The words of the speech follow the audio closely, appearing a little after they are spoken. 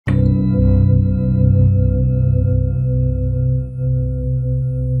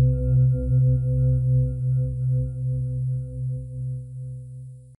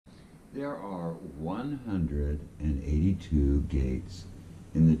gates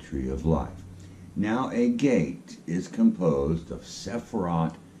in the tree of life. Now, a gate is composed of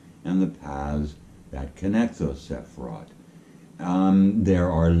Sephirot and the paths that connect those Sephirot.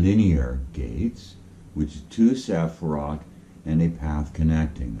 There are linear gates, which is 2 Sephirot and a path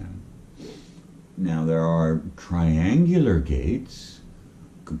connecting them. Now, there are triangular gates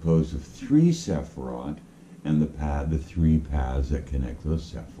composed of 3 Sephirot and the 3 paths that connect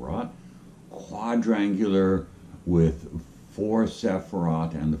those Sephirot. Quadrangular with 4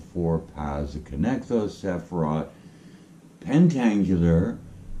 Sephirot and the 4 paths that connect those Sephirot. Pentangular,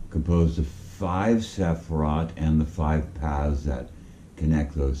 composed of 5 Sephirot and the 5 paths that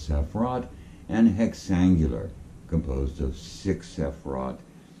connect those Sephirot. And hexangular, composed of 6 Sephirot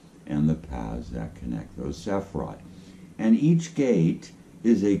and the paths that connect those Sephirot. And each gate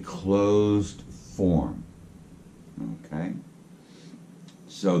is a closed form. Okay?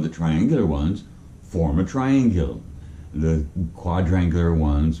 So the triangular ones form a triangle. The quadrangular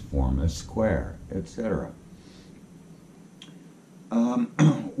ones form a square, etc.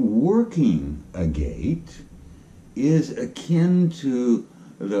 Working a gate is akin to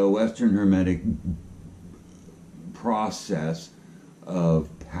the Western Hermetic process of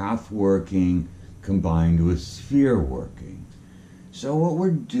path working combined with sphere working. So what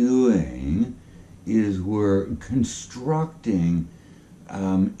we're doing is we're constructing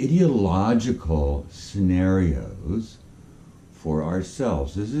ideological scenarios for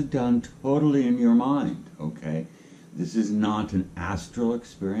ourselves. This is done totally in your mind, okay? This is not an astral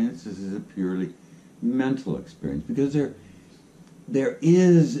experience. This is a purely mental experience, because there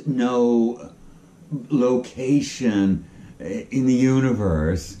is no location in the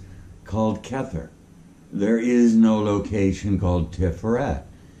universe called Kether. There is no location called Tiferet.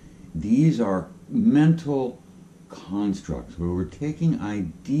 These are mental constructs where we're taking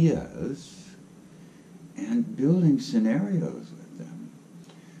ideas and building scenarios with them.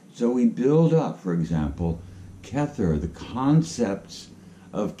 So we build up, for example, Kether, the concepts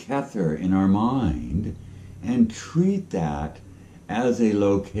of Kether in our mind, and treat that as a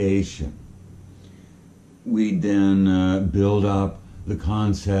location. We then build up the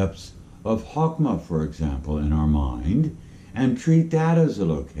concepts of Chokmah, for example, in our mind, and treat that as a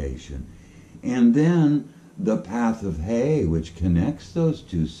location. And then the path of Hay, which connects those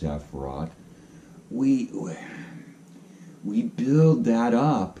 2 Sephirot, we build that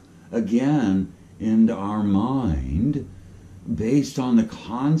up again in our mind based on the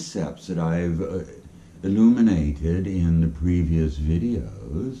concepts that I've illuminated in the previous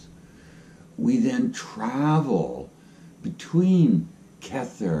videos. We then travel between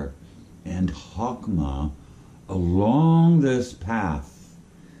Kether and Chokmah along this path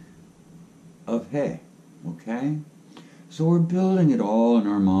of Hay, okay? So we're building it all in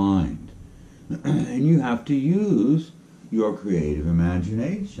our mind. And you have to use your creative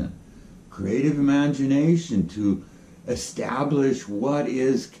imagination. Creative imagination to establish what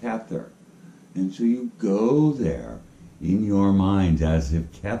is Kether. And so you go there in your mind as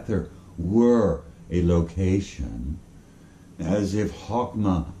if Kether were a location, as if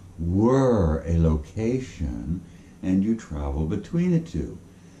Chokmah were a location, and you travel between the two.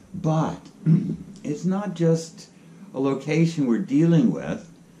 But it's not just a location we're dealing with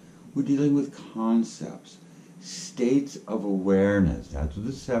concepts, states of awareness. That's what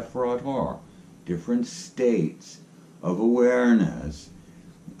the Sephirot are. Different states of awareness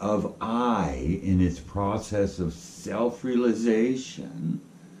of I in its process of self-realization.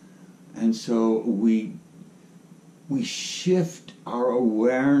 And so we shift our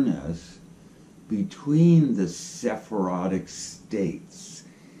awareness between the Sephirotic states.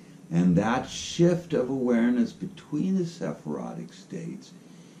 And that shift of awareness between the Sephirotic states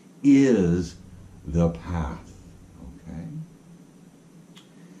is the path. Okay?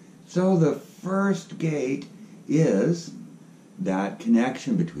 So the first gate is that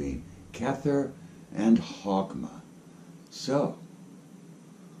connection between Kether and Chokmah. So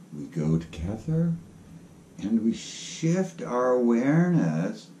we go to Kether and we shift our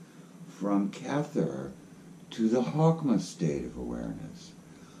awareness from Kether to the Chokmah state of awareness.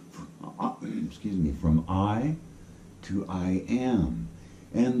 From I to I am.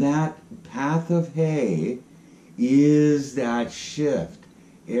 And that path of Hay is that shift.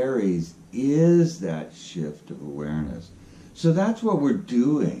 Aries is that shift of awareness. So that's what we're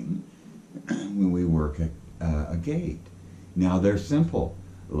doing when we work a gate. Now they're simple,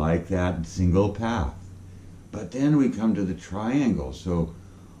 like that single path. But then we come to the triangle. So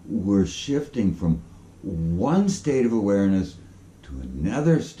we're shifting from one state of awareness to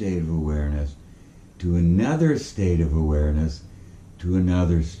another state of awareness, to another state of awareness, to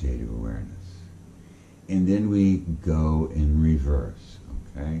another state of awareness. and then we go in reverse,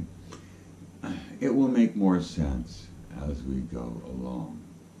 okay? It will make more sense as we go along.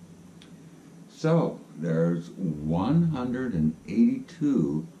 So, there's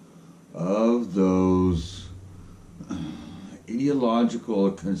 182 of those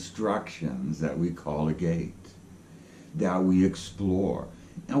ideological constructions that we call a gate, that we explore.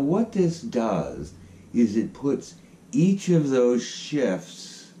 Now what this does is it puts each of those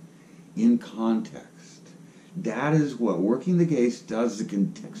shifts in context. That is what working the gates does. It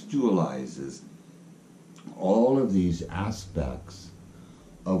contextualizes all of these aspects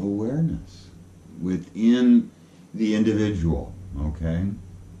of awareness within the individual, okay?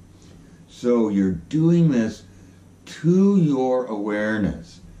 So you're doing this to your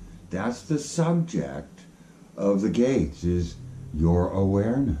awareness. That's the subject of the gates, is your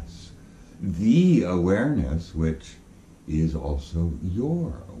awareness. The awareness, which is also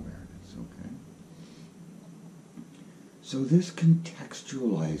your awareness, okay? So this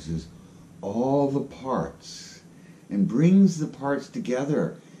contextualizes all the parts and brings the parts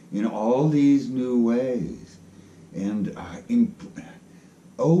together in all these new ways and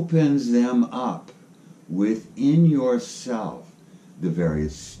opens them up within yourself, the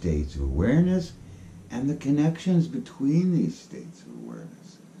various states of awareness and the connections between these states of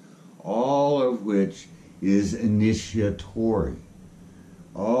awareness, all of which is initiatory,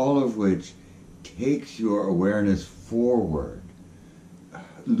 all of which takes your awareness forward,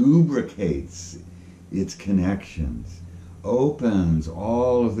 lubricates its connections, opens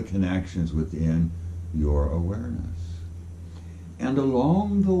all of the connections within your awareness. And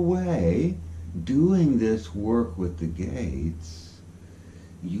along the way, doing this work with the gates,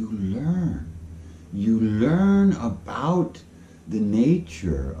 you learn. You learn about the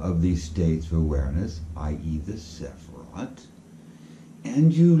nature of these states of awareness, i.e. the Sephirot,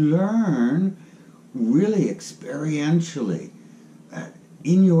 and you learn really experientially,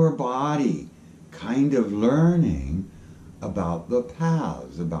 in your body, kind of learning about the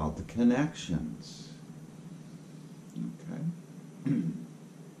paths, about the connections. Okay?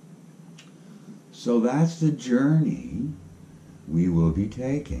 So that's the journey we will be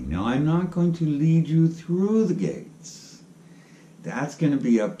taking. Now, I'm not going to lead you through the gates. That's going to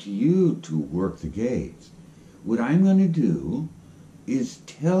be up to you to work the gates. What I'm going to do is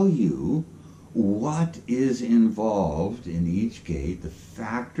tell you what is involved in each gate, the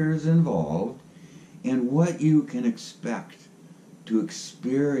factors involved, and what you can expect to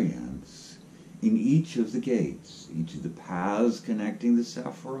experience in each of the gates, each of the paths connecting the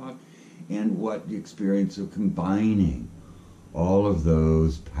Sephirot, and what the experience of combining all of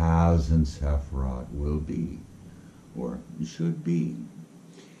those paths and Sephirot will be, or should be.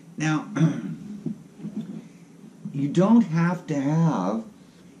 Now, you don't have to have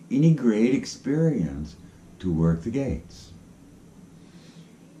any great experience to work the gates.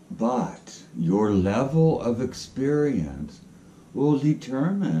 But your level of experience will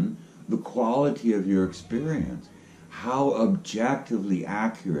determine the quality of your experience, how objectively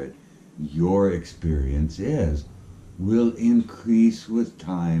accurate your experience is, will increase with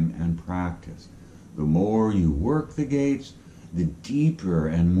time and practice. The more you work the gates, the deeper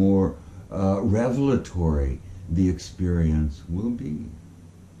and more revelatory the experience will be.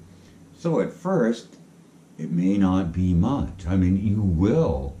 So at first, it may not be much. I mean, you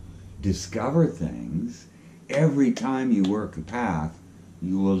will discover things. Every time you work a path,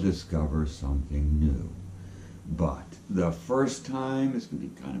 you will discover something new. But the first time is going to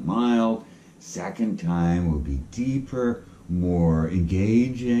be kind of mild. Second time will be deeper, more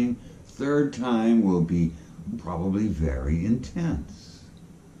engaging. Third time will be probably very intense.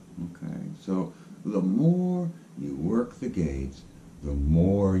 Okay, so the more you work the gates, the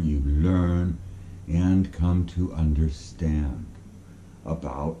more you learn and come to understand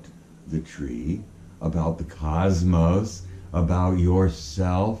about the tree, about the cosmos, about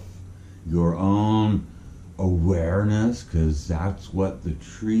yourself, your own awareness, because that's what the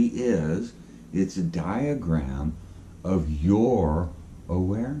tree is. It's a diagram of your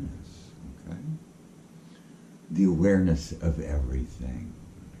awareness, okay? The awareness of everything.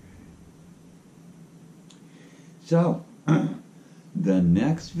 So, the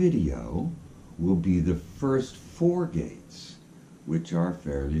next video will be the first 4 gates, which are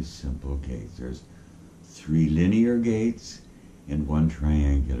fairly simple gates. There's 3 linear gates and 1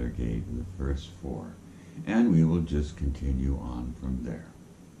 triangular gate in the first 4. And we will just continue on from there.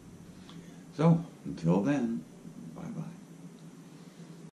 So, until then,